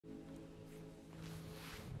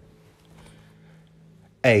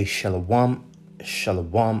Hey, Shalom,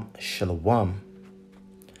 Shalom, Shalom.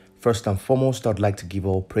 First and foremost, I'd like to give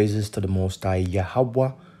all praises to the Most High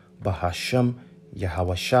Yahweh, Bahasham,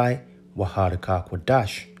 Yahweh Shai, Waharaka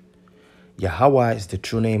Kwadash. Yahweh is the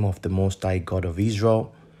true name of the Most High God of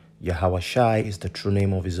Israel. Yahweh Shai is the true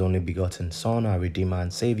name of his only begotten Son, our Redeemer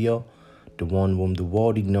and Savior, the one whom the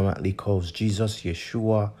world ignorantly calls Jesus,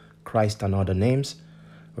 Yeshua, Christ, and other names.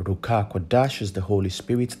 Ruka Kwadash is the Holy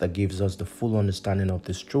Spirit that gives us the full understanding of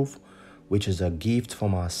this truth, which is a gift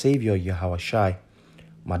from our Savior, Yahweh Shai.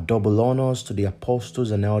 My double honors to the apostles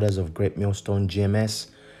and elders of Great Millstone GMS.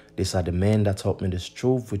 These are the men that taught me this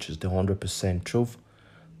truth, which is the 100% truth.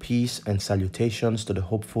 Peace and salutations to the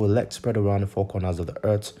hopeful elect spread around the four corners of the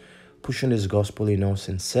earth, pushing this gospel in all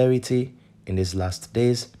sincerity in these last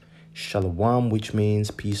days. Shalom, which means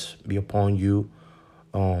peace be upon you.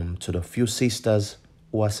 To the few sisters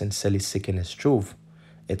who are sincerely seeking his truth.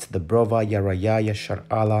 It's the brother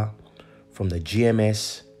YASHARAHLA from the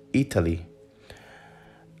GMS, Italy.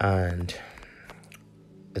 And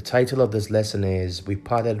the title of this lesson is We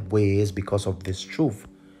Parted Ways Because of This Truth,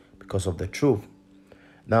 because of the truth.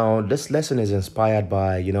 Now, this lesson is inspired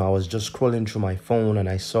by, I was just scrolling through my phone and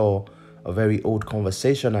I saw a very old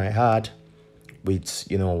conversation I had with,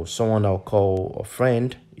 someone I'll call a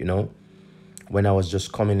friend, when I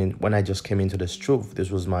just came into this truth. This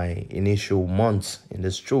was my initial months in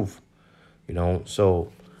this truth, So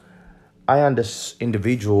I and this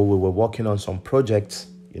individual, we were working on some projects,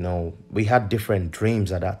 we had different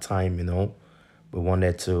dreams at that time, we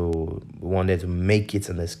wanted to make it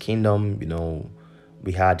in this kingdom,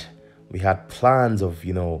 we had plans of,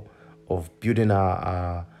 of building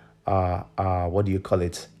our what do you call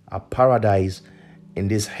it? Our paradise in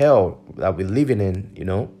this hell that we're living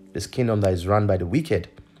in, this kingdom that is run by the wicked.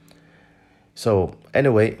 So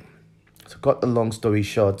anyway, to cut the long story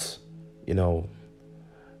short, at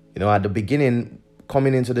the beginning,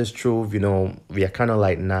 coming into this truth, we are kind of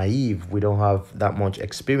like naive. We don't have that much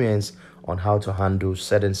experience on how to handle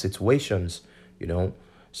certain situations,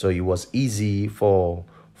 So it was easy for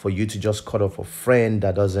you to just cut off a friend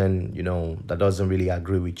that doesn't really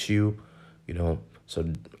agree with you,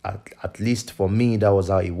 So at least for me, that was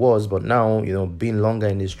how it was. But now, being longer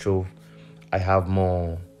in this truth, I have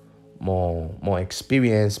more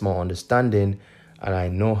experience, more understanding, and I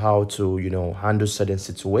know how to, handle certain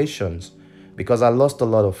situations. Because I lost a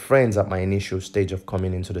lot of friends at my initial stage of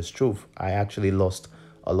coming into this truth. I actually lost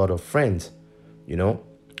a lot of friends,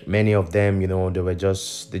 Many of them, they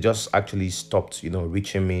just actually stopped,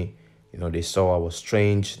 reaching me. They saw I was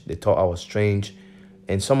strange. They thought I was strange.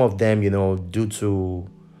 And some of them, due to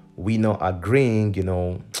we not agreeing,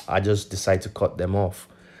 I just decided to cut them off.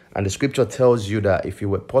 And the scripture tells you that if it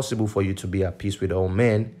were possible for you to be at peace with all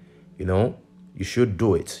men, you should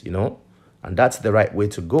do it, And that's the right way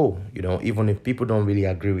to go, Even if people don't really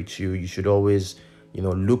agree with you, you should always,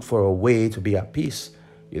 look for a way to be at peace,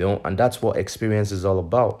 And that's what experience is all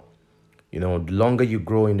about. The longer you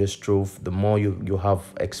grow in this truth, the more you have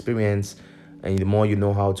experience and the more you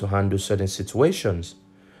know how to handle certain situations.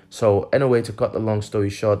 So anyway, to cut the long story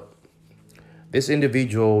short, this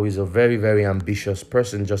individual is a very, very ambitious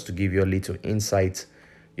person. Just to give you a little insight,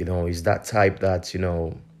 he's that type that,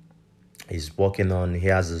 he's working on, he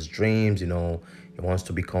has his dreams, he wants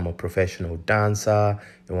to become a professional dancer.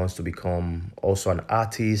 He wants to become also an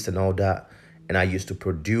artist and all that. And I used to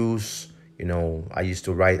produce, I used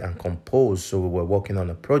to write and compose. So we were working on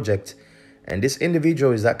a project. And this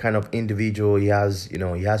individual is that kind of individual. He has,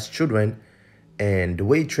 he has children. And the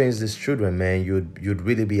way he trains these children, man, you'd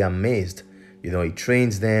really be amazed. He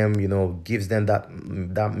trains them, gives them that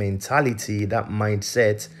mentality, that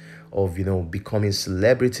mindset of, becoming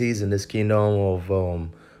celebrities in this kingdom,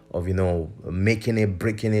 of making it,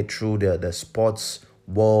 breaking it through the sports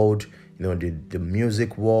world, the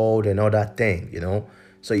music world and all that thing,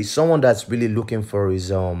 So he's someone that's really looking for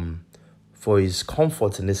his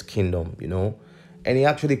comfort in this kingdom, And he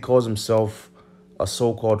actually calls himself a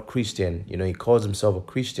so-called Christian. He calls himself a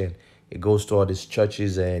Christian. He goes to all these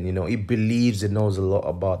churches and, he believes he knows a lot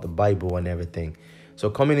about the Bible and everything.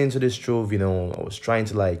 So coming into this truth, I was trying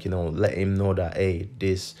to let him know that, hey,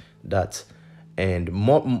 this, that, and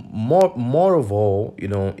more of all,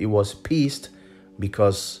 it was peace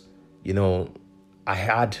because, I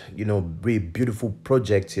had, really beautiful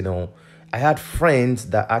projects, I had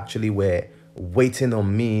friends that actually were waiting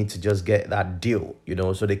on me to just get that deal,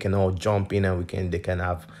 so they can all jump in and they can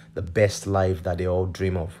have the best life that they all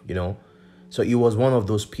dream of, So he was one of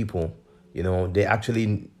those people, they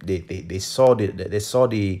actually they saw the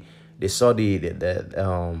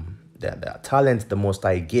talent the Most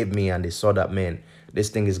High gave me, and they saw that, man, this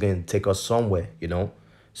thing is going to take us somewhere,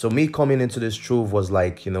 So me coming into this truth was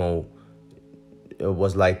like, it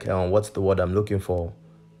was like, what's the word I'm looking for?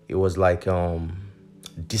 It was like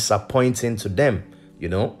disappointing to them, you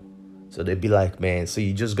know. So they'd be like, man, so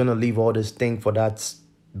you're just gonna leave all this thing for that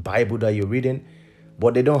Bible that you're reading?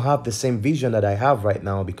 But they don't have the same vision that I have right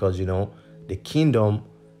now, because, the kingdom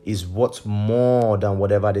is what's more than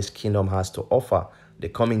whatever this kingdom has to offer. The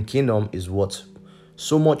coming kingdom is what's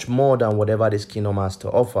so much more than whatever this kingdom has to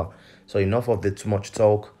offer. So enough of the too much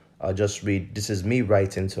talk. I'll just read. This is me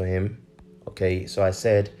writing to him. Okay, so I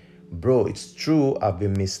said, bro, it's true, I've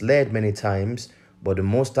been misled many times, but the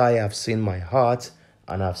Most High have seen my heart,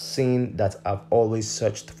 and I've seen that I've always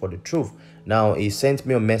searched for the truth. Now, he sent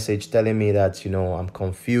me a message telling me that, I'm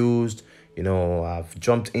confused, I've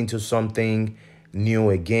jumped into something new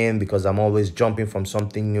again, because I'm always jumping from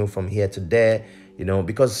something new from here to there,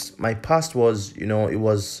 because my past was, it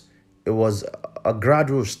was a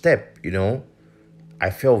gradual step, I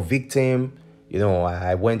fell victim.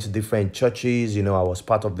 I went to different churches. I was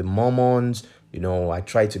part of the Mormons. I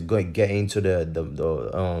tried to get into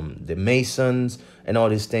the Masons and all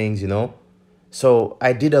these things. So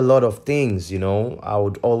I did a lot of things. I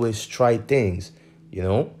would always try things.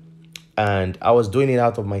 And I was doing it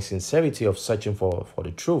out of my sincerity of searching for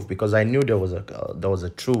the truth, because I knew there was a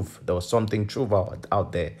truth. There was something true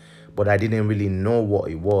out there, but I didn't really know what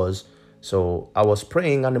it was. So I was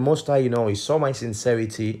praying, and the Most High, he saw my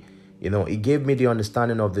sincerity. He gave me the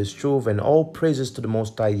understanding of this truth, and all praises to the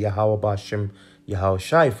Most High, Yahweh Bashem,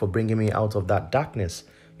 Yahweh for bringing me out of that darkness,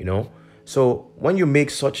 So when you make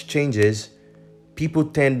such changes, people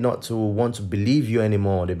tend not to want to believe you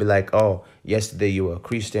anymore. They'll be like, oh, yesterday you were a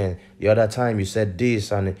Christian. The other time you said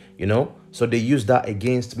this, and, so they use that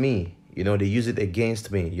against me. They use it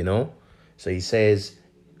against me, So he says,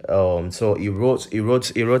 so he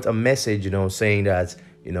wrote a message, saying that,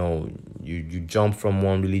 you jump from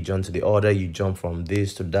one religion to the other, you jump from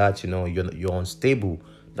this to that, you're unstable.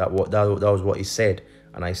 That was what he said.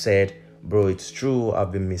 And I said, bro, it's true,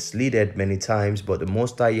 I've been misled many times, but the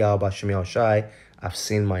Most High Yahweh Shai, I've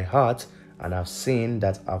seen my heart, and I've seen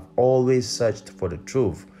that I've always searched for the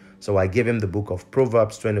truth. So I gave him the book of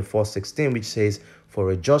Proverbs 24:16, which says,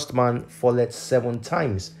 for a just man falleth 7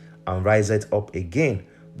 times and riseth up again,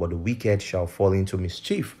 but the wicked shall fall into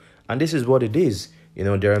mischief. And this is what it is.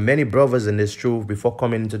 There are many brothers in this truth. Before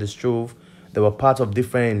coming into this truth, they were part of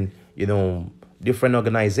different, different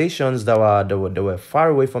organizations that were far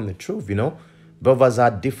away from the truth. Brothers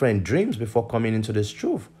had different dreams before coming into this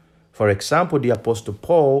truth. For example, the Apostle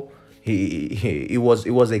Paul, he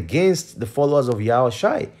was against the followers of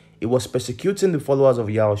Yahushua. He was persecuting the followers of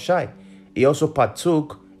Yahushua. He also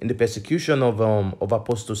partook in the persecution of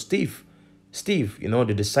Apostle Steve,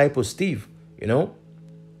 the disciple Steve.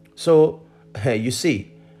 So you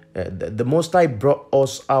see, the Most High brought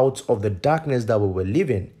us out of the darkness that we were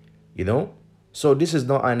living, So this is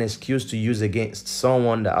not an excuse to use against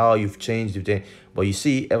someone that, oh, you've changed. But you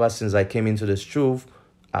see, ever since I came into this truth,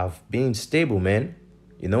 I've been stable, man.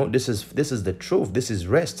 This is the truth. This is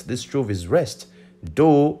rest. This truth is rest.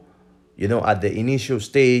 Though, at the initial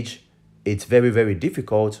stage, it's very, very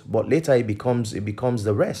difficult, but later it becomes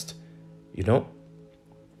the rest,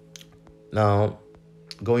 Now,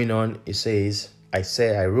 going on, it says,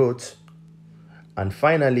 I wrote, and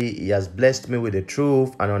finally, he has blessed me with the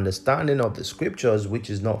truth and understanding of the scriptures,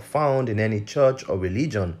 which is not found in any church or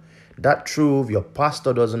religion. That truth your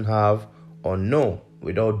pastor doesn't have or know,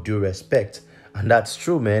 with all due respect. And that's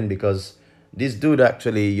true, man, because this dude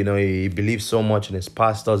actually, he believes so much in his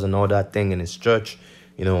pastors and all that thing in his church,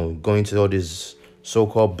 going to all these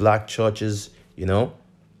so-called black churches,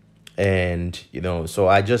 And, so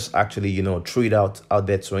I just actually, threw it out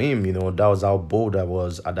there to him, that was how bold I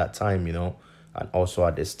was at that time, and also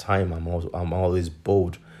at this time, I'm always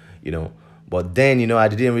bold, But then, I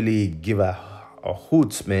didn't really give a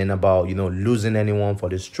hoot, man, about, losing anyone for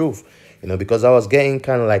this truth, because I was getting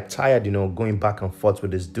kind of like tired, going back and forth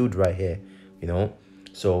with this dude right here,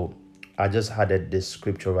 So I just added this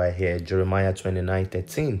scripture right here, Jeremiah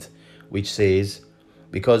 29:13, which says,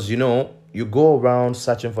 because, you go around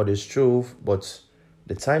searching for this truth, but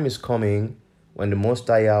the time is coming when the Most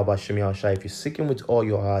High Yahweh Shai, if you seek him with all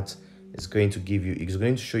your heart, it's going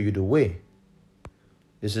to show you the way.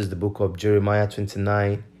 This is the book of Jeremiah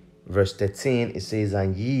 29, verse 13. It says,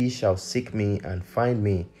 and ye shall seek me and find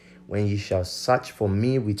me when ye shall search for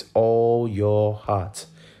me with all your heart.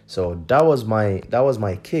 So that was my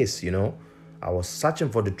case, I was searching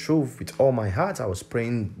for the truth with all my heart. I was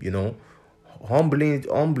praying, humbly,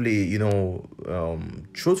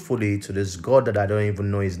 truthfully to this God that I don't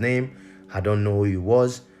even know his name. I don't know who he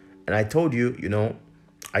was. And I told you,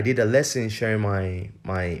 I did a lesson sharing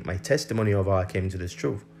my testimony of how I came to this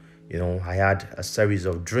truth. You know, I had a series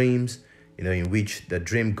of dreams, you know, in which the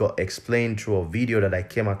dream got explained through a video that I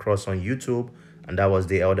came across on YouTube, and that was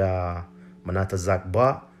the elder Manasseh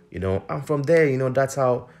Cubans, you know, and from there, you know, that's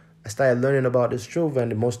how I started learning about this truth, and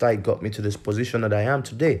the Most High got me to this position that I am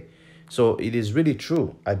today. So it is really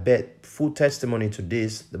true. I bet full testimony to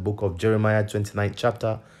this, the book of Jeremiah 29th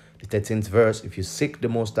chapter, the 13th verse. If you seek the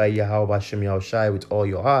Most High Yahweh Hashem Yahushai with all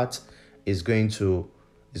your heart, is going to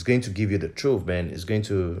give you the truth, man. It's going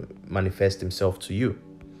to manifest himself to you.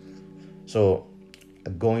 So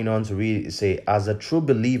going on to read, it say, as a true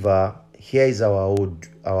believer, here is our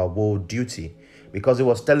whole duty. Because it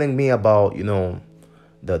was telling me about, you know,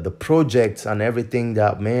 the project and everything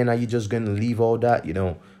that, man, are you just going to leave all that? You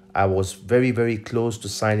know, I was very, very close to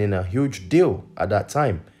signing a huge deal at that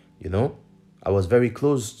time, you know. I was very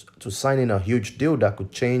close to signing a huge deal that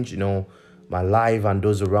could change, you know, my life and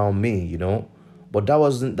those around me, you know. But that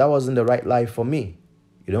wasn't the right life for me,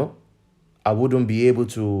 you know. I wouldn't be able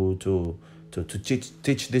to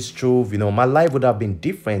teach this truth, you know. My life would have been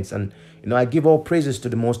different. And, you know, I give all praises to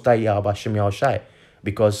the Most High Yahweh Hashem Yahushai,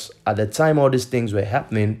 because at the time all these things were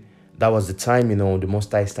happening, that was the time, you know, the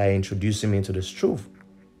Most High started introducing me into this truth,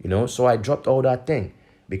 you know. So I dropped all that thing,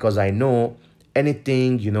 because I know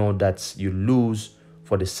anything, you know, that you lose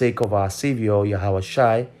for the sake of our Savior, Yahweh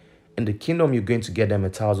Shai, in the kingdom, you're going to get them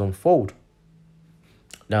 1,000-fold.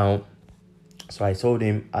 Now, so I told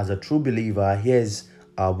him, as a true believer, here's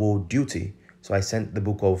our whole duty. So I sent the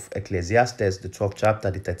book of Ecclesiastes, the 12th chapter,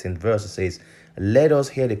 the 13th verse. It says, let us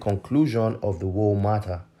hear the conclusion of the whole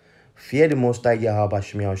matter. Fear the Most High Yahweh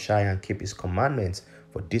Hashem Yahushai and keep his commandments,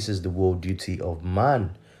 for this is the whole duty of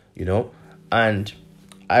man, you know. And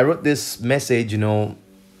I wrote this message, you know,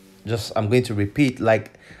 just I'm going to repeat,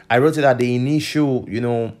 like I wrote it at the initial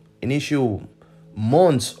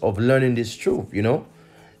months of learning this truth, you know.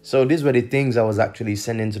 So these were the things I was actually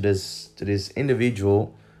sending to this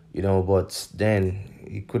individual, you know, but then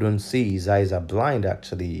he couldn't see. His eyes are blind,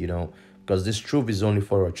 actually, you know, because this truth is only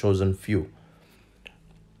for a chosen few.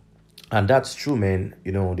 And that's true, man.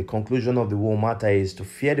 You know, the conclusion of the whole matter is to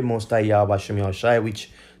fear the Most High Yahweh Hashem Yahushai,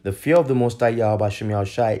 which the fear of the Most High Yahweh Hashem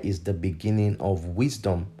Yahushai is the beginning of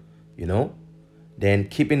wisdom, you know. Then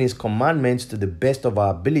keeping his commandments to the best of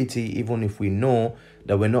our ability, even if we know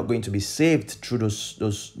that we're not going to be saved through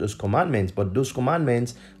those commandments. But those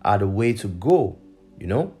commandments are the way to go, you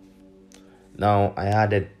know. Now, I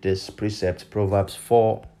added this precept, Proverbs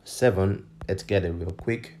 4:7. Let's get it real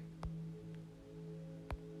quick.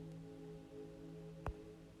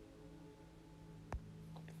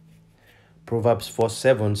 Proverbs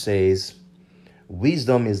 4:7 says,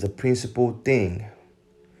 wisdom is the principal thing.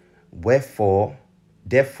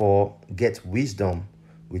 Therefore, get wisdom.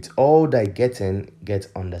 With all thy getting, get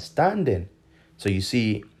understanding. So you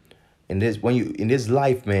see, in this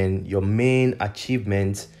life, man, your main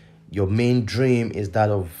achievement, your main dream is that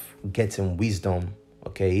of getting wisdom.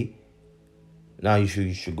 Okay. Now you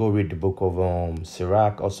should go read the book of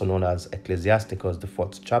Sirach, also known as Ecclesiasticus, the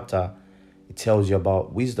 4th chapter. It tells you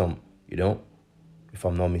about wisdom, you know, if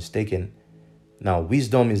I'm not mistaken. Now,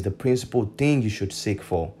 wisdom is the principal thing you should seek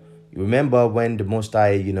for. You remember when the Most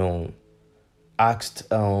High, you know, asked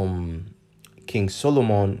King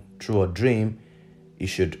Solomon through a dream, he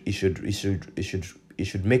should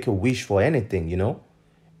make a wish for anything, you know.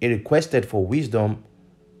 He requested for wisdom,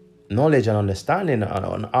 knowledge, and understanding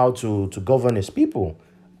on how to govern his people.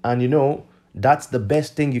 And you know, that's the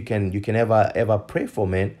best thing you can ever pray for,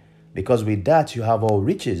 man. Because with that, you have all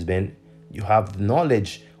riches, man. You have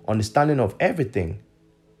knowledge, understanding of everything.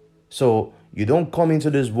 So you don't come into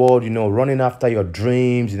this world, you know, running after your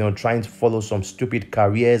dreams, you know, trying to follow some stupid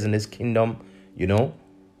careers in this kingdom, you know,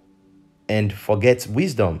 and forget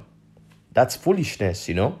wisdom. That's foolishness,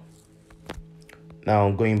 you know.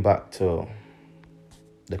 Now, going back to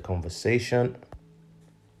the conversation.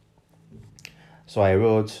 So I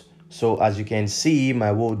wrote, so as you can see, my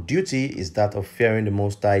whole duty is that of fearing the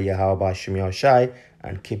Most High Yahweh Hashem Yahushai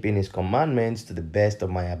and keeping his commandments to the best of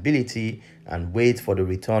my ability, and wait for the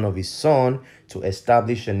return of his son to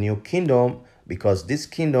establish a new kingdom, because this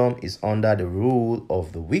kingdom is under the rule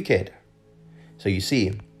of the wicked. So you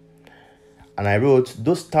see, and I wrote,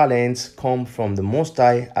 those talents come from the Most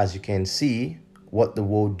High, as you can see what the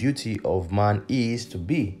whole duty of man is to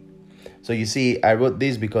be. So you see, I wrote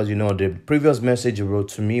this because, you know, the previous message you wrote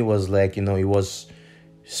to me was like, you know, it was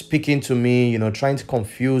speaking to me, you know, trying to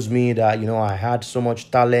confuse me that, you know, I had so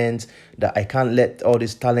much talent that I can't let all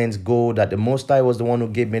these talents go, that the Most High was the one who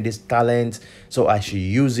gave me this talent, so I should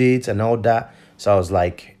use it and all that. So I was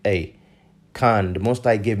like, hey, the Most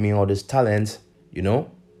High gave me all this talent, you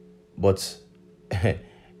know, But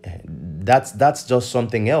that's just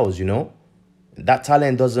something else, you know. That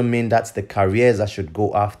talent doesn't mean that's the careers I should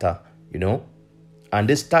go after, you know. And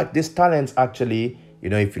this talent actually, you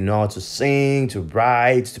know, if you know how to sing, to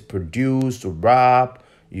write, to produce, to rap,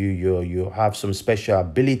 you have some special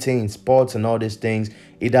ability in sports and all these things,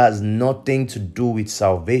 it has nothing to do with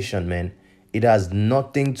salvation, man. It has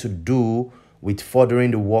nothing to do with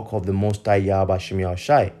furthering the work of the Most High Yahweh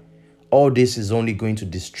Shai. All this is only going to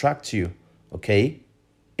distract you, okay?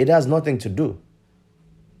 It has nothing to do.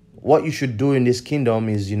 What you should do in this kingdom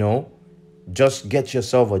is, you know, just get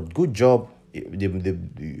yourself a good job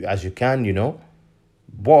as you can, you know,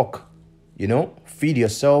 work, you know, feed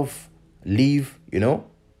yourself, live, you know,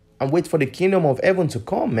 and wait for the kingdom of heaven to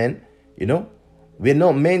come, man. You know, we're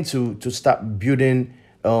not meant to start building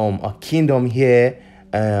a kingdom here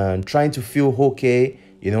and trying to feel okay,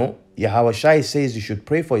 you know. Yahweh Shai says you should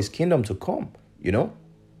pray for his kingdom to come, you know.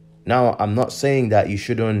 Now, I'm not saying that you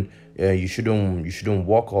shouldn't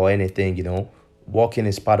walk or anything, you know. Walking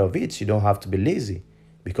is part of it. You don't have to be lazy,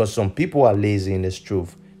 because some people are lazy in this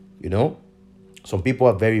truth, you know. Some people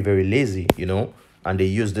are very, very lazy, you know, and they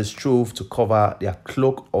use this truth to cover their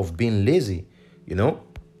cloak of being lazy, you know.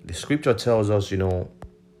 The scripture tells us, you know,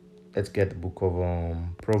 let's get the book of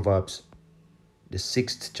Proverbs, the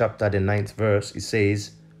 6th chapter, the 9th verse. It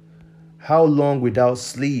says, "How long without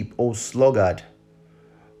sleep, O sluggard?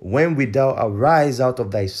 When wilt thou arise out of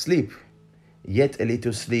thy sleep? Yet a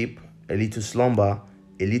little sleep, a little slumber,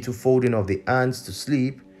 a little folding of the hands to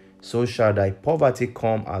sleep, so shall thy poverty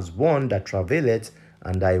come as one that travaileth,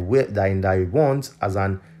 and thy want as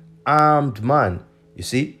an armed man." You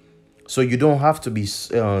see, so you don't have to be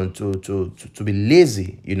to be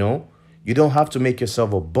lazy. You know, you don't have to make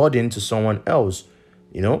yourself a burden to someone else.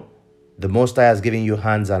 You know, the Most High has given you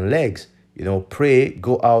hands and legs. You know, pray,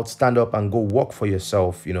 go out, stand up, and go work for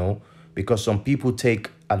yourself. You know, because some people take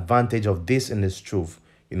advantage of this in this truth.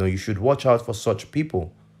 You know, you should watch out for such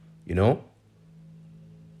people. You know.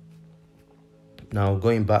 Now,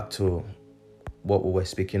 going back to what we were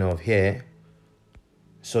speaking of here.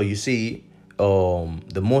 So you see,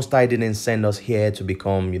 the Most High didn't send us here to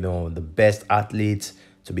become, you know, the best athletes,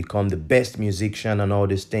 to become the best musician and all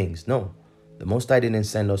these things. No, the Most High didn't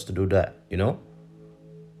send us to do that, you know.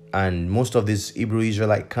 And most of these Hebrew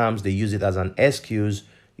Israelite camps, they use it as an excuse,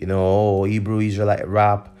 you know, oh, Hebrew Israelite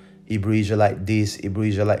rap, Hebrew Israelite this, Hebrew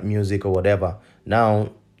Israelite music or whatever.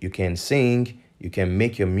 Now you can sing, you can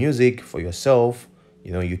make your music for yourself,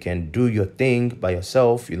 you know, you can do your thing by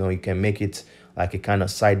yourself, you know, you can make it like a kind of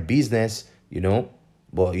side business, you know,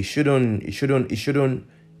 but it shouldn't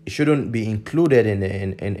be included in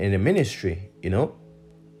the ministry, you know.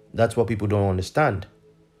 That's what people don't understand.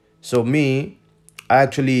 So me, I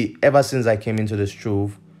actually, ever since I came into this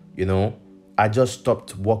truth, you know, I just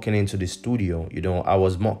stopped walking into the studio. You know, I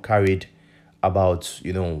was more carried about,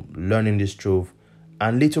 you know, learning this truth.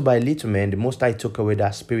 And little by little, man, the Most High took away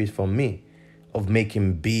that spirit from me of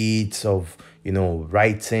making beats, of, you know,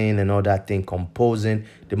 writing and all that thing, composing.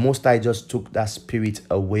 The Most High just took that spirit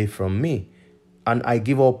away from me. And I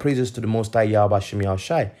give all praises to the Most High Yahweh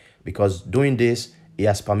Shai, because doing this, he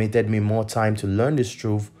has permitted me more time to learn this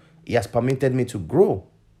truth. He has permitted me to grow.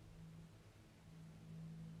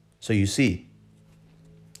 So you see,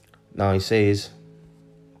 now he says,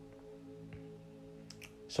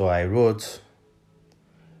 so I wrote,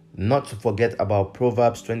 not to forget about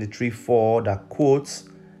Proverbs 23:4 that quotes,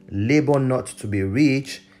 "Labor not to be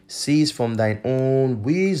rich, cease from thine own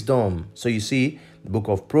wisdom." So you see, the book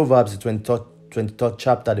of Proverbs, the 23rd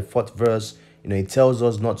chapter, the 4th verse, you know, it tells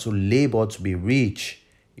us not to labor to be rich,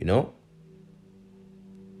 you know.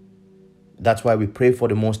 That's why we pray for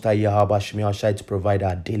the Most High Yahweh Shai to provide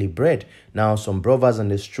our daily bread. Now, some brothers in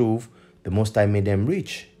this truth, the Most High made them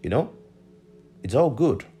rich, you know. It's all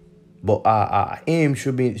good. But our aim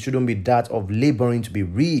shouldn't be that of laboring to be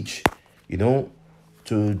rich, you know,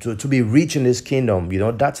 to be rich in this kingdom. You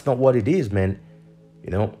know, that's not what it is, man. You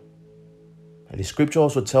know. And the scripture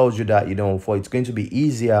also tells you that, you know, for it's going to be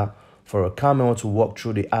easier for a camel to walk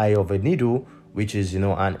through the eye of a needle, which is, you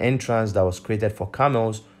know, an entrance that was created for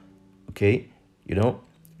camels. Okay, you know,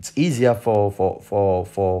 it's easier for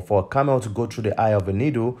a camel to go through the eye of a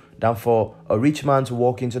needle than for a rich man to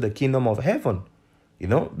walk into the kingdom of heaven, you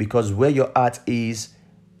know, because where your heart is,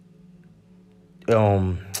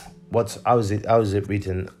 how is it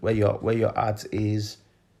written? Where your heart is,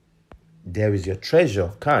 there is your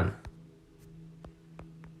treasure.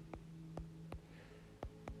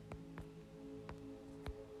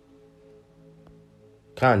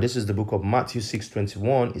 This is the book of Matthew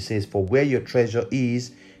 6:21. It says, "For where your treasure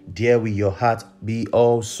is, there will your heart be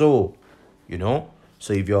also." You know,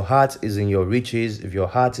 So if your heart is in your riches, if your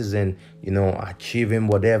heart is in, achieving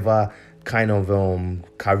whatever kind of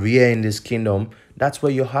career in this kingdom, that's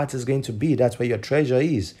where your heart is going to be. That's where your treasure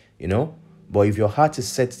is, But if your heart is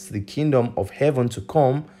set to the kingdom of heaven to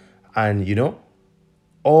come, and,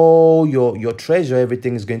 all your treasure,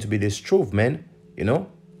 everything is going to be this truth, man, And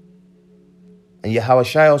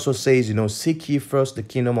Yahushua also says, seek ye first the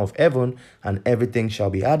kingdom of heaven, and everything shall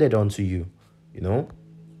be added unto you,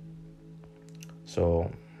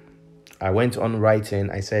 So I went on writing.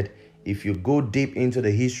 I said, if you go deep into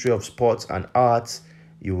the history of sports and arts,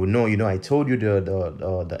 you will know, I told you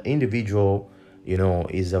the individual,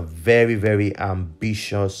 is a very, very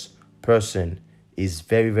ambitious person. Is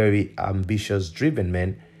very, very ambitious driven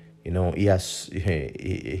man. He has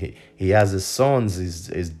he has his sons,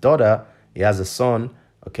 his daughter, he has a son,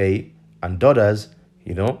 okay, and daughters,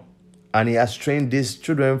 and he has trained these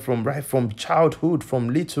children from childhood, from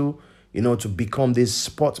little, to become these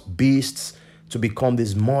sports beasts, to become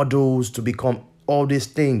these models, to become all these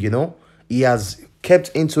things, He has kept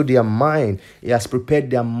into their mind. He has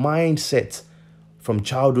prepared their mindset from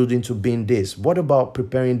childhood into being this. What about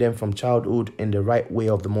preparing them from childhood in the right way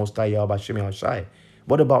of the Most High Yahweh Shai?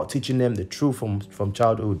 What about teaching them the truth from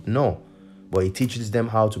childhood? No. But he teaches them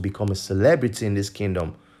how to become a celebrity in this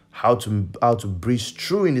kingdom, how to breathe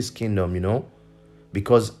true in this kingdom,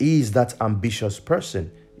 because he is that ambitious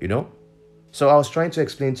person, So I was trying to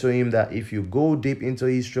explain to him that if you go deep into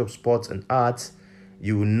history of sports and arts,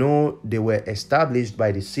 you will know they were established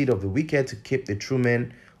by the seed of the wicked to keep the true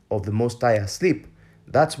men of the Most High asleep.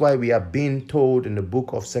 That's why we are being told in the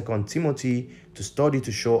book of 2 Timothy to study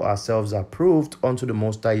to show ourselves approved unto the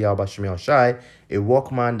Most High Yahweh Shai, a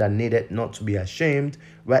workman that needed not to be ashamed,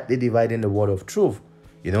 rightly dividing the word of truth,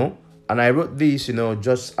 And I wrote this,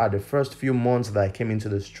 just at the first few months that I came into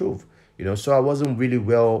this truth, So I wasn't really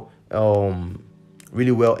well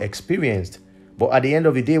experienced. But at the end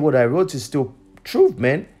of the day, what I wrote is still truth,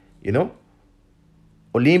 man,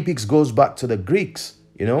 Olympics goes back to the Greeks,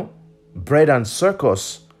 bread and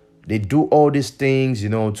circus. They do all these things,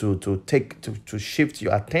 to shift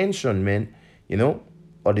your attention, man,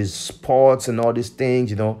 all these sports and all these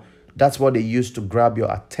things, that's what they use to grab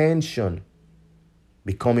your attention.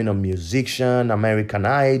 Becoming a musician, American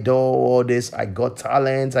Idol, all this, I got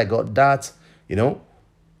talent, I got that,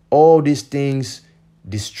 all these things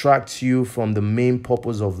distract you from the main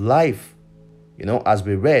purpose of life. As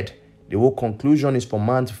we read, the whole conclusion is for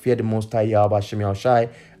man to fear the Most High Yahweh Shai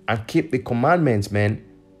and keep the commandments, man.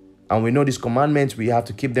 And we know these commandments, we have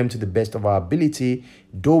to keep them to the best of our ability,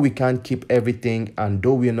 though we can't keep everything and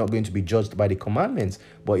though we are not going to be judged by the commandments,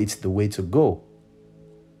 but it's the way to go.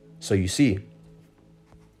 So you see,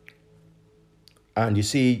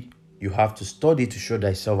 you have to study to show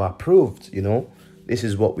thyself approved, This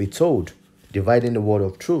is what we're told, dividing the word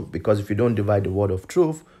of truth, because if you don't divide the word of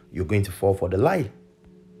truth, you're going to fall for the lie.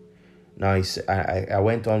 Now, I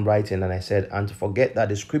went on writing and I said, and to forget that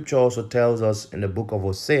the scripture also tells us in the book of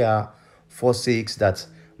Hosea 4:6 that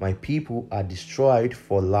my people are destroyed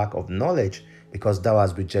for lack of knowledge. Because thou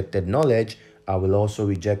hast rejected knowledge, I will also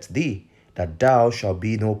reject thee, that thou shalt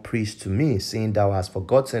be no priest to me, seeing thou hast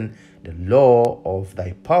forgotten the law of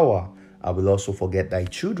thy power. I will also forget thy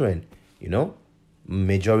children.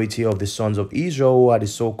 Majority of the sons of Israel, who are the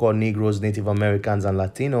so-called Negroes, Native Americans, and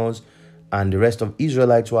Latinos, and the rest of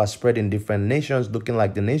Israelites who are spread in different nations, looking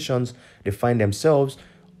like the nations they find themselves,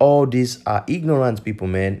 all these are ignorant people,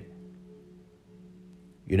 man.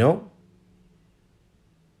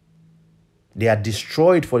 They are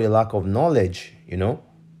destroyed for the lack of knowledge,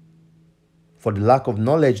 For the lack of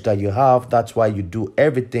knowledge that you have, that's why you do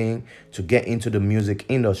everything to get into the music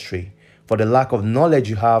industry. For the lack of knowledge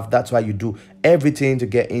you have, that's why you do everything to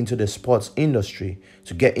get into the sports industry,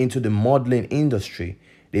 to get into the modeling industry.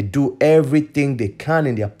 They do everything they can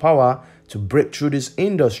in their power to break through these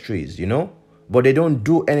industries, But they don't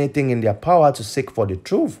do anything in their power to seek for the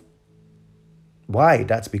truth. Why?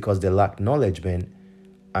 That's because they lack knowledge, man.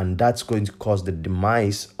 And that's going to cause the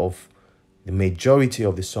demise of the majority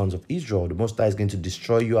of the sons of Israel. The Most High is going to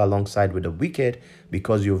destroy you alongside with the wicked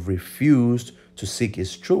because you've refused to seek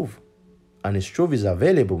his truth. And his truth is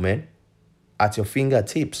available, man, at your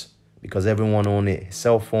fingertips, because everyone owns a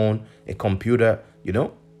cell phone, a computer,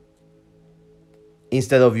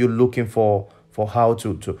 Instead of you looking for how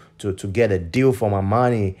to get a deal from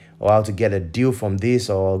Armani, or how to get a deal from this,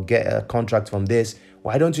 or get a contract from this,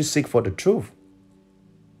 why don't you seek for the truth?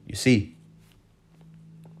 You see?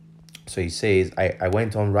 So he says, I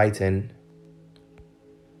went on writing,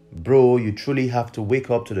 bro, you truly have to wake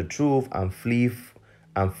up to the truth and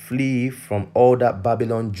flee from all that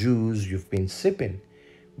Babylon juice you've been sipping,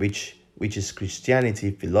 which which is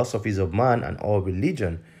Christianity, philosophies of man, and all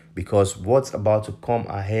religion, because what's about to come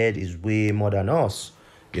ahead is way more than us,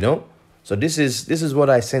 you know. So this is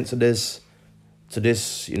what I sent to this,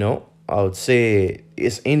 you know, I would say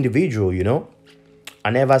it's individual, you know.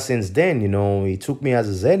 And ever since then, you know, he took me as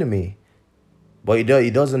his enemy. But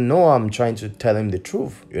he doesn't know I'm trying to tell him the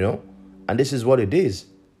truth, you know. And this is what it is.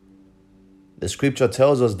 The scripture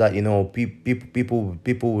tells us that, you know, people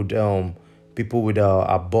would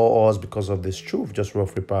abhor us because of this truth, just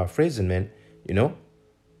roughly paraphrasing, man, you know.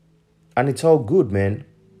 And it's all good, man,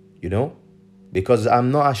 you know, because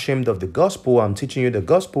I'm not ashamed of the gospel. I'm teaching you the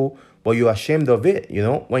gospel, but you're ashamed of it, you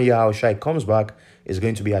know. When Yahushua comes back, it's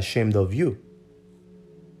going to be ashamed of you.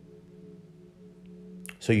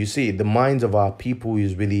 So you see, the minds of our people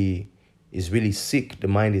is really sick. The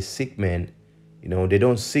mind is sick, man. You know, they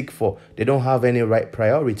don't have any right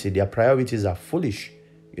priority. Their priorities are foolish,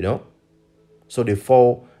 you know. So they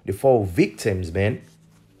fall victims, man.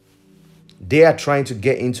 They are trying to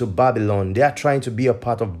get into Babylon. They are trying to be a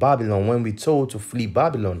part of Babylon when we're told to flee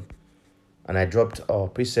Babylon. And I dropped a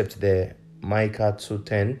precept there, Micah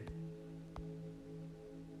 2:10.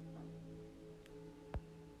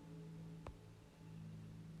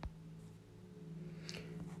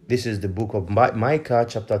 This is the book of Micah,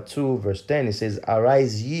 chapter 2, verse 10. It says,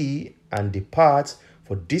 "Arise ye and depart,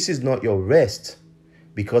 for this is not your rest.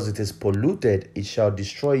 Because it is polluted, it shall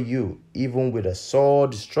destroy you, even with a sore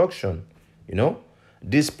destruction." You know,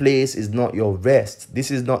 this place is not your rest.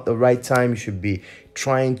 This is not the right time you should be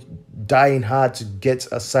dying hard to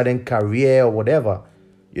get a certain career or whatever.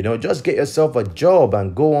 You know, just get yourself a job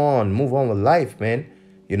and go on, move on with life, man.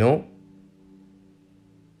 You know,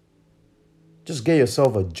 just get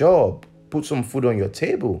yourself a job, put some food on your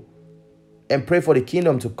table, and pray for the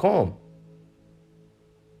kingdom to come.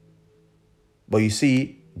 But you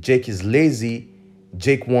see, Jake is lazy.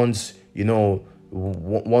 Jake wants, you know,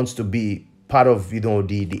 wants to be part of, you know,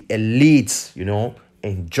 the elites, you know,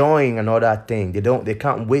 enjoying and all that thing. They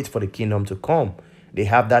can't wait for the kingdom to come. They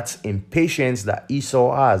have that impatience that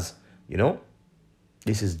Esau has, you know.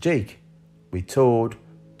 This is Jake. We're told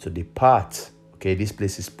to depart. Okay, this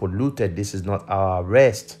place is polluted. This is not our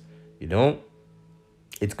rest, you know.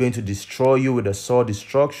 It's going to destroy you with a sore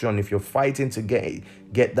destruction if you're fighting to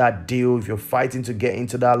get that deal, if you're fighting to get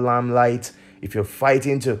into that limelight, if you're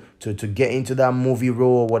fighting to get into that movie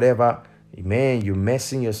role or whatever. Man, you're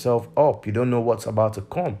messing yourself up. You don't know what's about to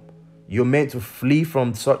come. You're meant to flee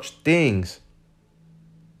from such things.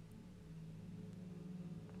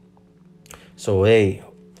 So, hey,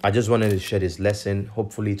 I just wanted to share this lesson.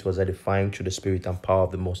 Hopefully it was edifying through the spirit and power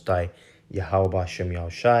of the Most High, Yahweh Hashem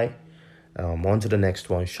Yahushai. On to the next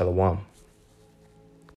one. Shalom.